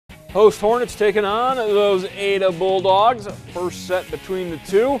Host Hornets taking on those Ada Bulldogs. First set between the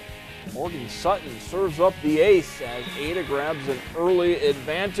two. Morgan Sutton serves up the ace as Ada grabs an early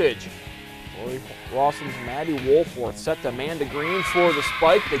advantage. Rawson's Maddie Wolforth set to Amanda Green for the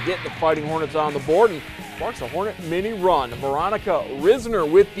spike to get the Fighting Hornets on the board and sparks a Hornet mini run. Veronica Risner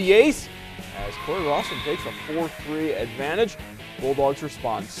with the ace as Cory Rawson takes a 4-3 advantage. Bulldogs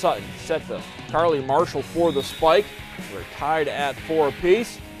respond. Sutton set to Carly Marshall for the spike. We're tied at 4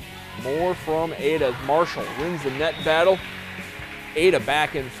 apiece. More from Ada as Marshall wins the net battle. Ada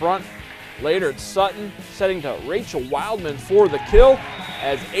back in front. Later it's Sutton setting to Rachel Wildman for the kill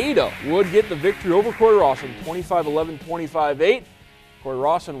as Ada would get the victory over Cory Rawson 25-11, 25-8. Cory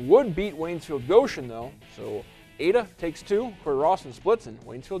Rawson would beat Waynesfield Goshen though, so Ada takes 2, Cory Rawson splits, and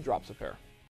Waynesfield drops a pair.